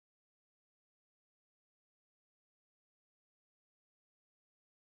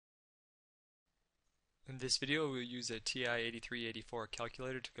In this video, we'll use a TI83-84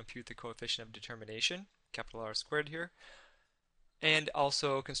 calculator to compute the coefficient of determination, capital R squared here, and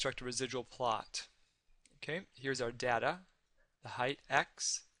also construct a residual plot. Okay, here's our data, the height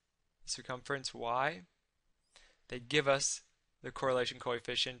x, the circumference y. They give us the correlation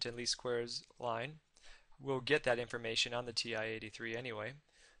coefficient and least squares line. We'll get that information on the TI83 anyway.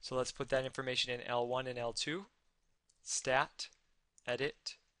 So let's put that information in L1 and L2, stat,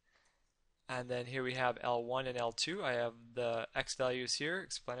 edit, and then here we have L1 and L2. I have the x values here,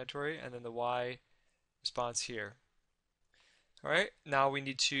 explanatory, and then the y response here. Alright, now we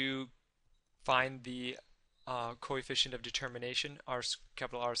need to find the coefficient of determination,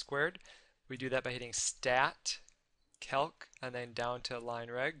 capital R squared. We do that by hitting stat, calc, and then down to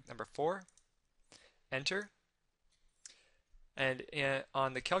line reg, number 4. Enter. And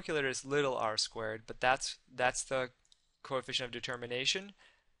on the calculator it's little r squared, but that's the coefficient of determination.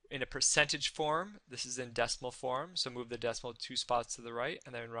 In a percentage form, this is in decimal form, so move the decimal 2 spots to the right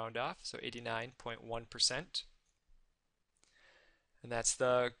and then round off, so 89.1%. And that's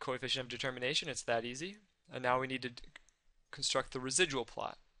the coefficient of determination. It's that easy. And now we need to construct the residual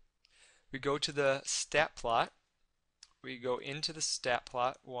plot. We go to the stat plot. We go into the stat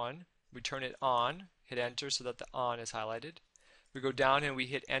plot 1. We turn it on, hit enter so that the on is highlighted. We go down and we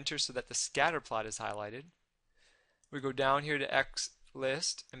hit enter so that the scatter plot is highlighted. We go down here to X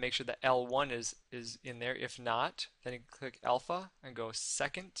list and make sure that L1 is in there. If not, then you click alpha and go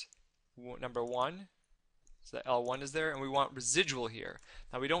second, number 1. So that L1 is there, and we want residual here.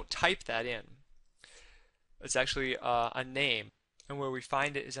 Now we don't type that in. It's actually a name, and where we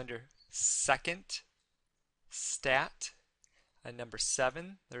find it is under second, stat, and number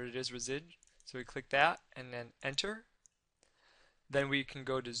 7. There it is, resid. So we click that and then enter. Then we can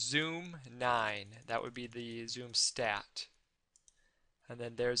go to zoom 9. That would be the zoom stat. And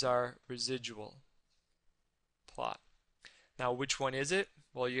then there's our residual plot. Now which one is it?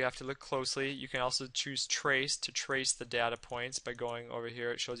 Well, you have to look closely. You can also choose trace to trace the data points by going over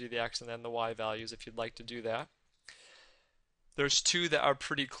here. It shows you the x and then the y values if you'd like to do that. There's two that are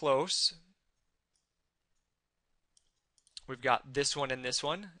pretty close. We've got this one and this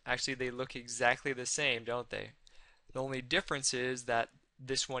one. Actually, they look exactly the same, don't they? The only difference is that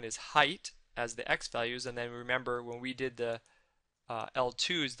this one is height as the x values, and then remember when we did the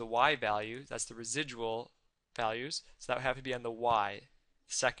L2s, the y value, that's the residual values, so that would have to be on the y,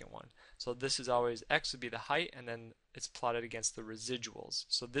 the second one. So this is always x would be the height, and then it's plotted against the residuals.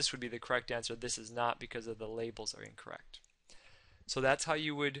 So this would be the correct answer. This is not because of the labels are incorrect. So that's how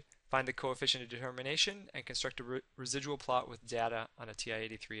you would find the coefficient of determination and construct a residual plot with data on a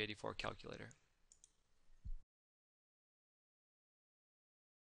TI83-84 calculator.